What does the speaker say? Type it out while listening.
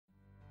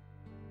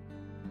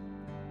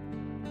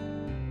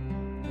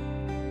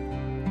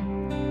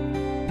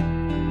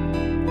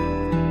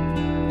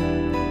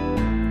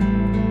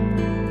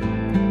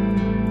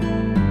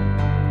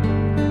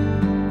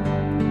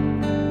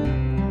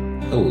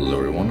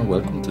everyone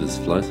and welcome to this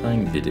fly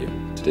tying video.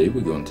 Today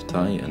we're going to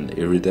tie an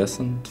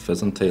iridescent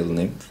pheasant tail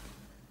nymph.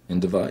 In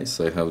device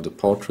I have the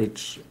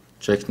Partridge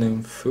Czech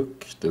nymph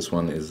hook. This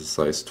one is a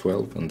size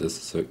 12 and this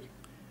is a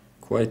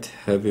quite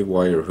heavy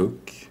wire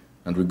hook.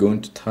 And we're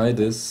going to tie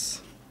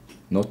this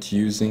not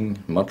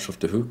using much of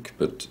the hook,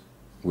 but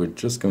we're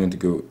just going to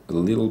go a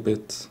little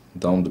bit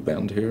down the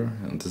bend here,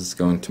 and this is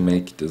going to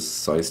make this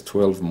size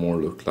 12 more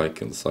look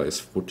like a size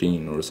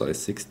 14 or a size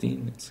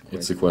 16.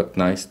 It's a quite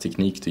nice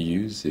technique to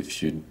use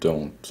if you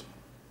don't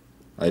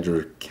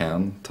either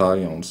can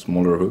tie on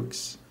smaller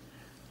hooks,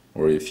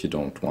 or if you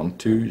don't want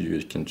to,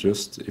 you can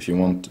just, if you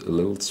want a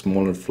little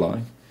smaller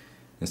fly,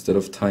 instead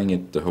of tying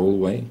it the whole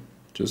way,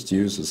 just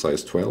use a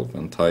size 12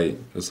 and tie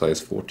a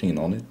size 14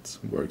 on it.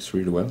 It works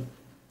really well.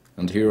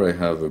 And here I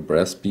have a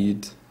brass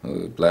bead,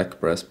 a black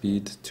brass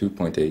bead,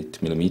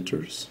 2.8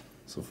 millimeters.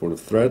 So for the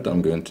thread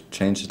I'm going to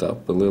change it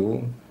up a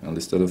little, and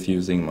instead of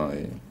using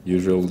my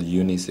usual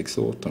Uni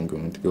 6/0, I'm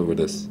going to go with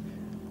this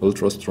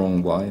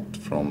Ultrastrong white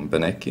from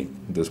Benecchi.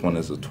 This one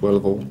is a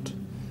 12/0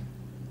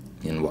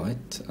 in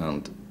white,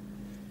 and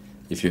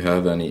if you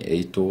have any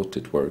 8/0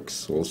 it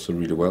works also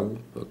really well,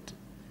 but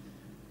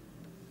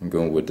I'm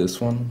going with this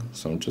one.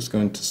 So I'm just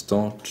going to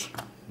start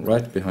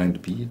right behind the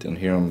bead, and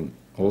here I'm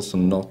also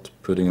not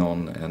putting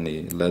on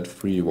any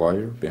lead-free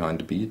wire behind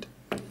the bead.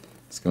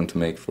 It's going to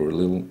make for a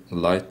little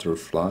lighter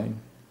fly,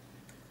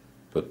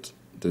 but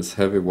this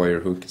heavy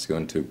wire hook is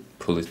going to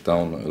pull it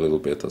down a little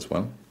bit as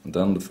well. And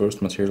then the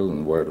first material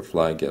and where the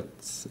fly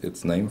gets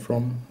its name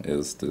from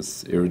is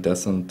this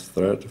iridescent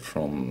thread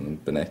from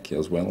Benecchi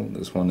as well.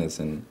 This one is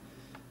in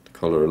the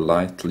color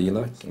light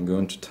lilac. I'm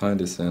going to tie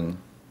this in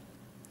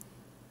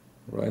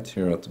right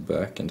here at the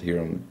back, and here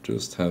I'm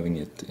just having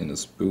it in a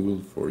spool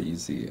for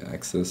easy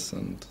access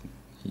and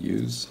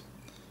use.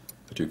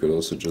 But you could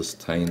also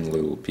just tie in a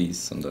little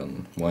piece and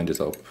then wind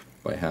it up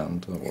by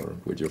hand or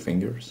with your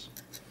fingers.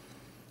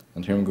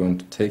 And here I'm going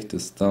to take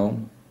this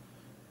down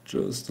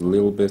just a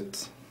little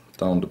bit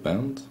down the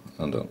bend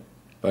and then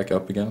back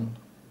up again,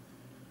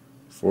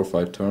 4 or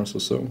 5 turns or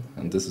so,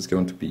 and this is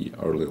going to be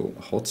our little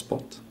hot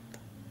spot.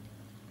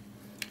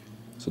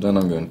 So then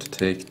I'm going to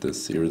take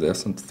this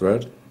iridescent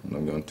thread and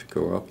I'm going to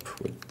go up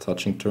with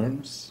touching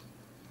turns.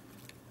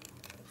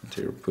 And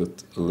here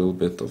put a little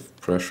bit of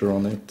pressure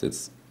on it.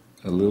 It's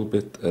a little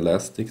bit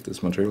elastic,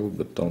 this material,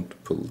 but don't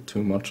pull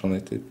too much on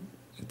it.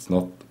 It's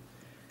not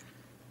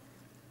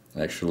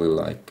actually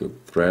like a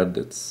thread,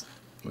 it's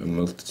a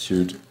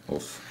multitude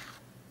of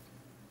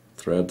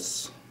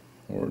threads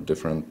or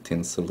different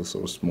tinsels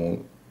or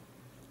small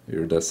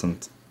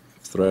iridescent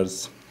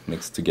threads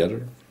mixed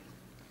together.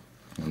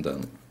 And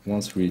then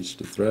once we reach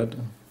the thread,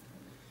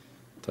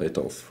 tie it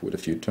off with a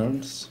few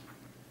turns,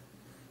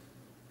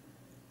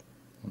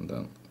 and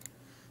then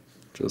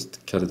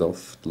just cut it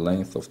off the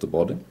length of the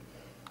body.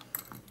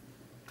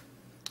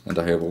 And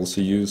I have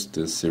also used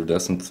this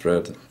iridescent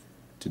thread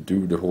to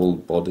do the whole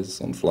bodies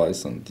on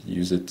flies and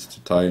use it to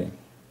tie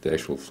the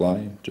actual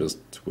fly, just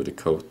with a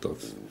coat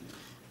of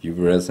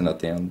UV resin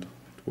at the end.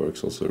 It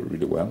works also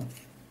really well.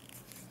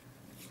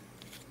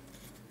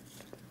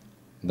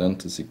 Then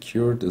to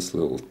secure this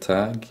little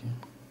tag,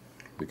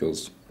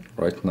 because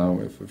right now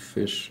if a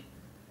fish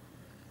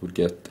would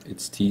get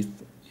its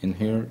teeth in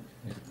here,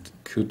 it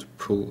could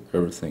pull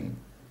everything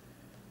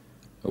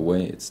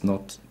away. It's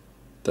not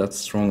that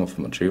strong of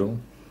a material,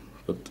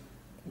 but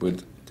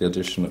with the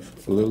addition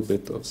of a little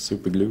bit of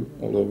super glue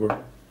all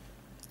over,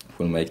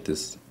 will make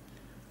this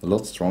a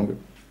lot stronger.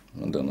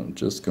 And then I'm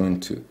just going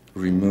to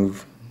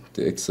remove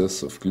the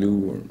excess of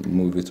glue or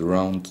move it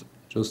around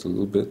just a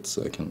little bit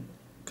so I can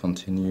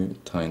continue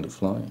tying the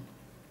fly.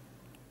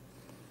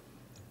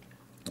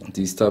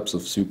 These types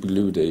of super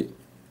glue, they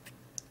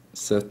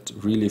set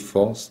really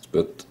fast,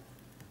 but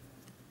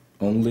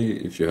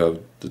only if you have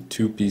the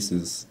two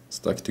pieces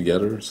stuck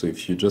together. So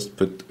if you just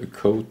put a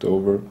coat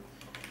over,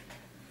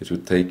 it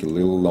would take a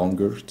little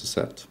longer to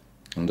set.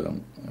 And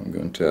then I'm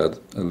going to add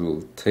a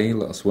little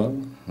tail as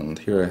well, and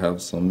here I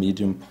have some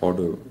medium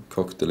Pardo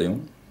Coq de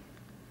Leon.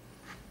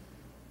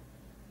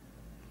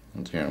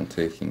 And here I'm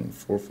taking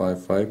 4 or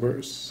 5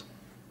 fibers,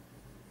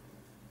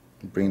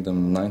 bring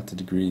them 90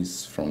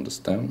 degrees from the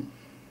stem,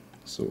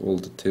 so all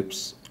the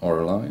tips are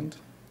aligned,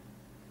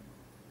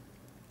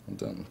 and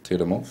then tear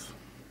them off.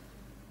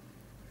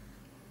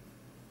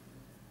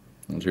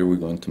 And here we're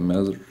going to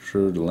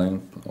measure the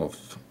length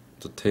of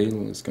the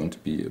tail. Is going to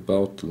be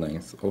about the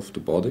length of the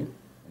body.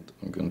 And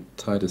I'm going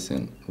to tie this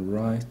in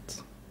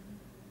right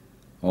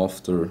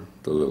after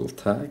the little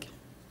tag.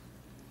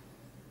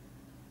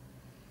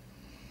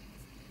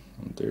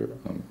 And there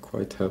I'm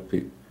quite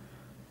happy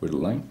with the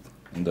length.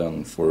 And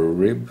then for a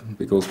rib,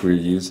 because we're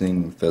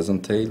using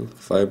pheasant tail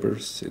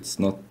fibers, it's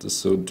not a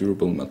so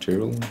durable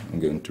material. I'm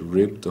going to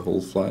rib the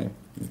whole fly.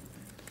 It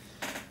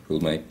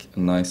will make a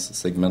nice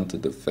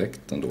segmented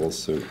effect and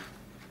also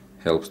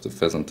helps the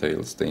pheasant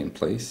tail stay in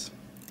place.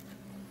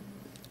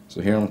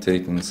 So here I'm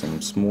taking some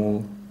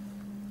small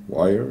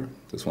wire.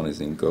 This one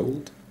is in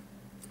gold.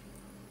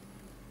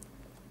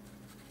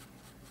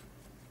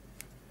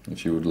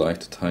 If you would like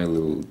to tie a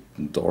little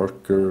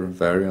darker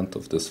variant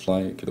of this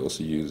fly, you could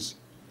also use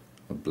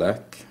a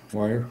black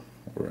wire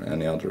or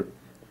any other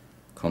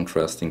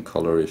contrasting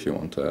color if you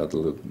want to add a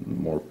little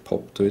more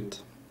pop to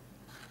it.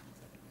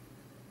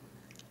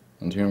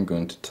 And here I'm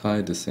going to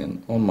tie this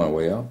in on my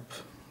way up,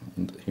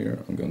 and here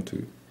I'm going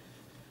to,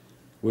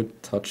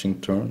 with touching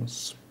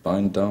turns,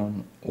 bind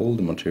down all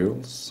the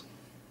materials.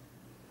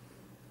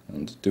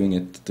 And doing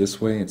it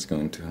this way, it's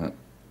going to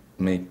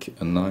make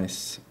a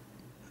nice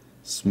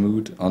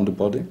smooth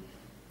underbody.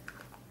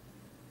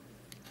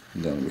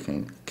 And then we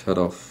can cut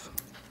off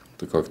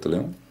the coq de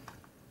leon,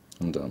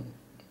 and then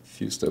a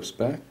few steps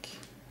back.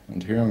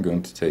 And here I'm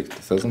going to take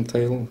the pheasant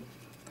tail.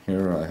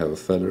 Here I have a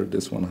feather.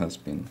 This one has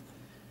been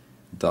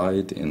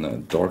dyed in a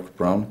dark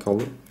brown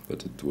color,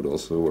 but it would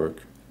also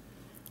work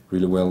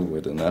really well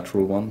with a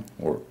natural one,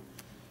 or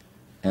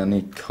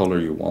any color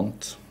you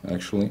want.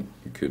 Actually,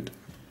 you could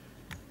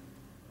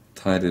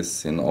tie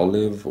this in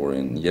olive or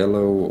in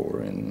yellow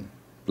or in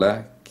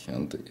black,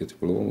 and it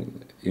will all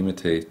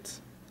imitate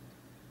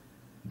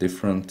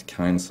different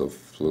kinds of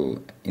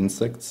little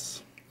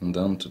insects. And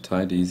then to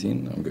tie these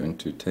in, I'm going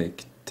to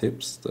take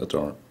tips that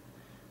are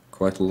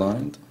quite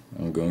aligned.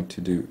 I'm going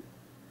to do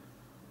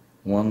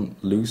one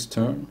loose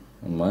turn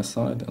on my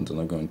side, and then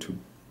I'm going to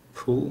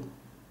pull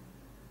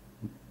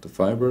the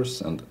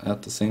fibers, and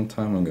at the same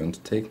time I'm going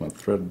to take my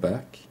thread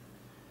back,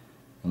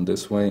 and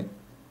this way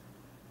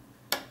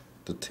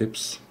the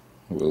tips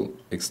will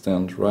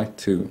extend right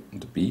to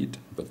the bead,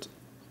 but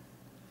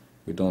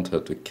we don't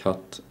have to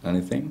cut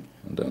anything.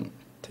 And then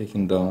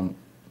taking down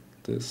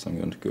this, I'm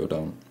going to go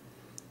down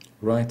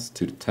right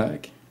to the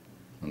tag,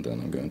 and then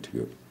I'm going to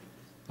go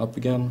up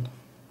again,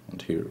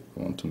 and here I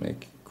want to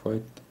make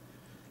quite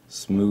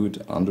smooth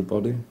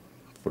underbody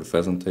for the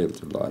pheasant tail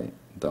to lie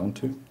down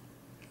to.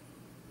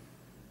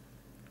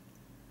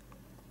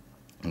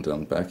 And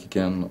then back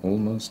again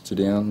almost to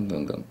the end,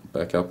 and then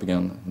back up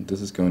again. And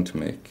this is going to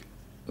make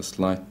a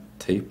slight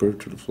taper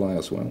to the fly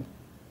as well.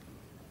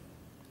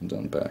 And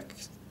then back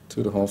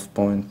to the half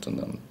point, and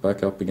then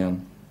back up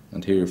again.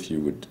 And here, if you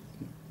would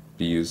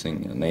be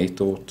using an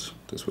 8/0,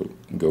 this will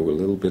go a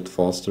little bit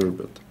faster,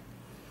 but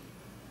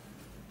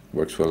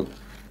works well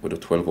with a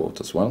 12/0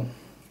 as well.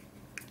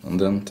 And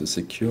then to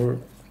secure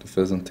the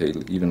pheasant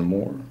tail even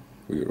more,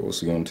 we are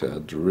also going to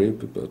add the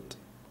rib, but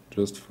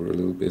just for a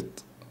little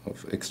bit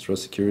of extra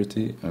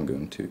security, I'm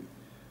going to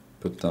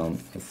put down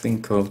a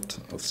thin coat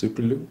of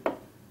super glue.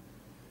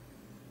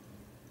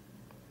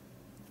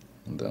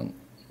 And then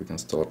we can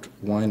start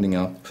winding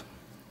up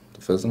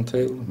the pheasant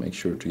tail. Make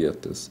sure to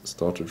get this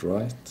started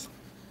right.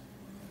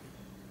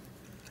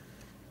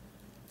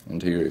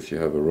 And here, if you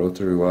have a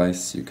rotary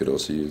vise, you could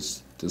also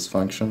use this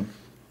function.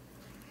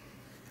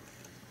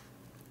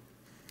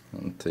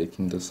 And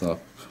taking this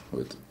up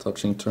with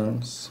touching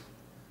turns,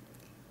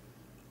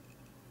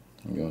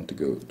 I'm going to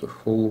go the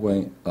whole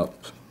way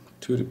up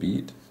to the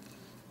bead.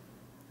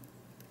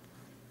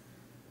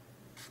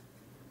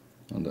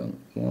 And then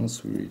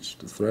once we reach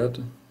the thread,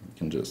 we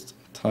can just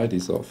tie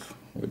these off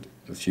with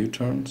a few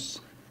turns.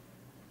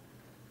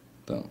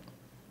 Then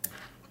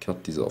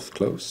cut these off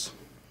close.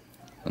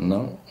 And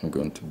now I'm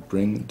going to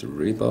bring the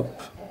rib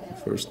up.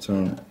 First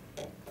turn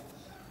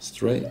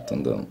straight,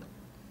 and then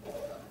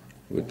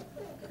with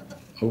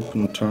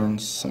open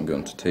turns I'm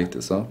going to take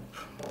this up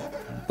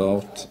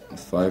about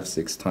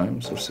 5-6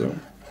 times or so.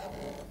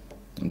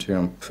 And here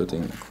I'm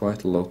putting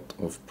quite a lot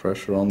of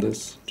pressure on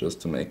this, just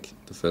to make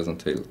the pheasant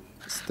tail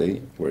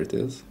stay where it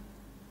is.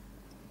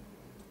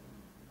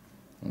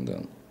 And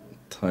then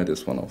tie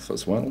this one off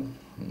as well.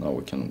 Now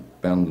we can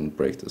bend and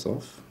break this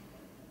off.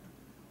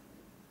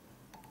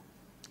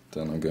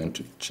 Then I'm going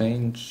to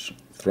change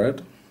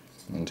thread,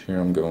 and here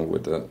I'm going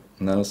with a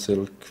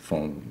Nanosilk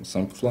from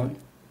Semperfli.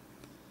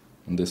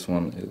 And this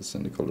one is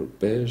in the color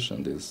beige,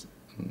 and is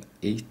an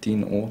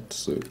 18/0,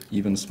 so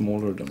even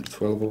smaller than the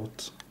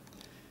 12/0.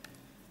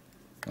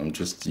 I'm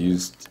just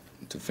used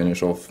to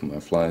finish off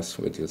my flies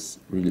with this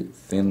really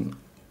thin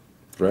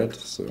thread,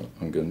 so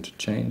I'm going to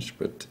change,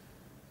 but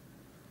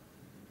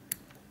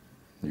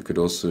you could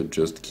also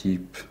just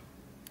keep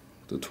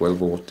the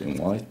 12/0 in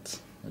white.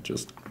 I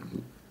just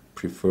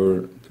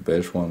prefer the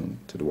beige one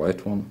to the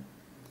white one.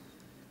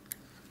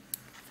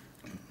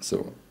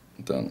 So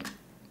then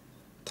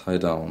tie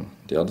down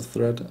the other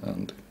thread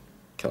and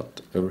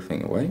cut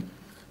everything away.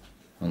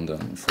 And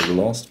then for the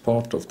last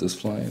part of this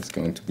fly is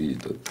going to be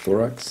the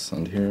thorax,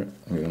 and here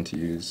I'm going to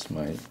use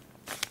my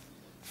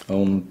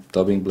own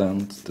dubbing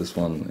blend. This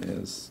one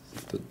is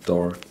the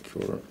dark,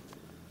 or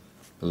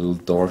a little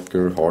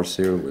darker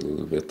horsehair with a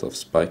little bit of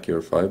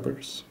spikier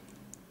fibers.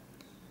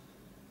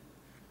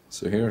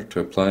 So here, to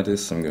apply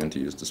this, I'm going to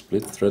use the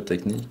split thread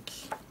technique.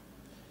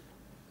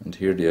 And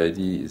here the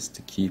idea is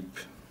to keep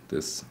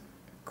this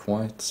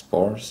quite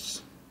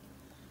sparse.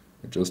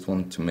 I just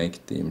want to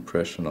make the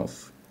impression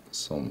of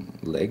some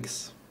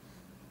legs.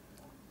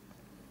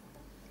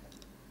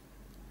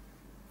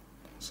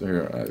 So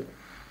here I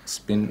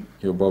spin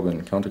your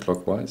bobbin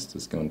counterclockwise.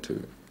 This is going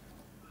to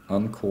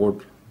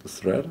uncord the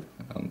thread,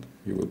 and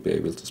you will be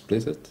able to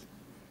split it.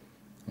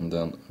 And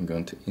then I'm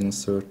going to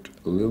insert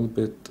a little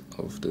bit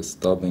of this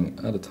dubbing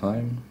at a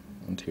time,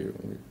 and here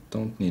we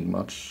don't need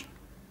much,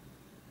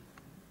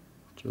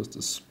 just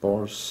a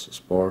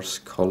sparse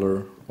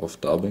color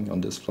of dubbing on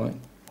this fly.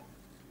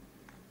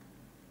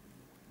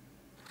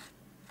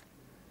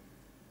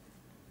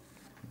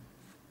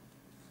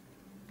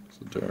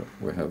 So there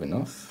we have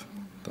enough.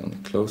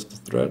 Then close the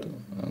thread,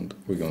 and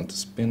we're going to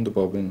spin the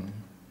bobbin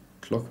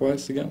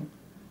clockwise again.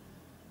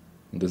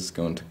 And this is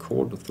going to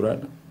cord the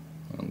thread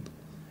and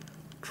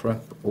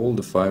trap all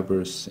the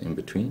fibers in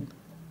between.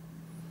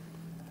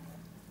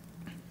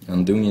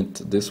 And doing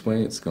it this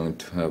way, it's going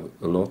to have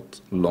a lot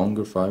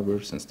longer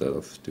fibers instead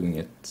of doing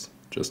it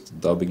just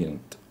dubbing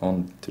it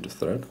onto the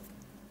thread.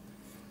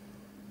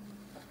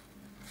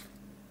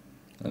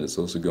 And it's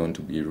also going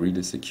to be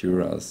really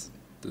secure, as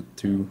the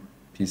two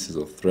pieces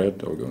of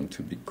thread are going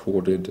to be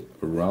corded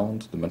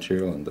around the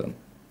material and then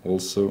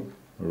also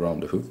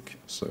around the hook.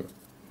 So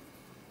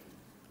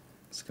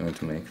it's going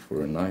to make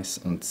for a nice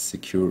and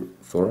secure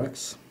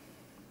thorax.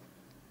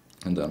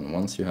 And then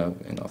once you have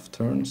enough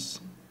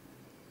turns,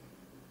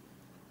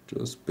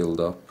 just build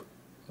up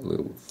a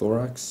little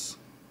thorax.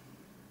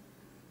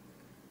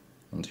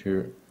 And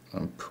here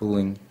I'm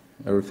pulling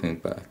everything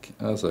back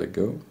as I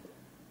go.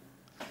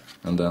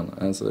 And then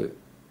as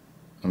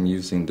I'm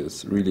using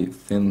this really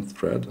thin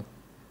thread,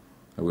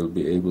 I will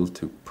be able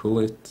to pull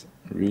it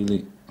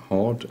really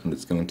hard, and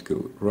it's going to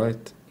go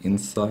right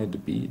inside the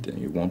bead and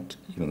you won't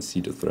even see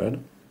the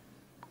thread.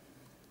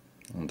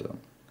 And then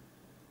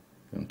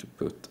I'm going to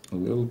put a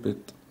little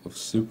bit of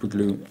super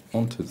glue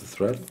onto the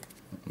thread,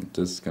 and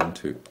this is going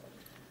to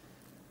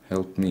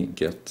help me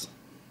get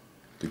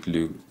the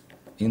glue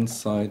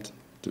inside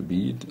the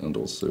bead and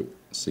also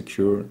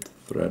secure the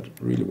thread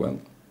really well.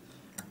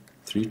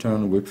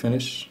 3-turn whip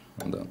finish,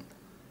 and then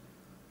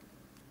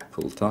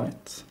pull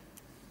tight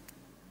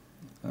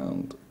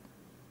and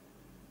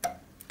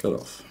cut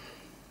off.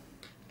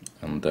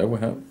 And there we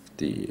have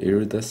the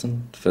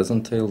Iridescent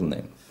Pheasant Tail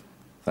Nymph.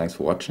 Thanks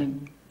for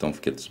watching. Don't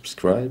forget to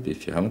subscribe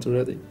if you haven't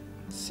already.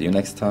 See you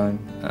next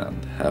time,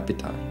 and happy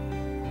tying.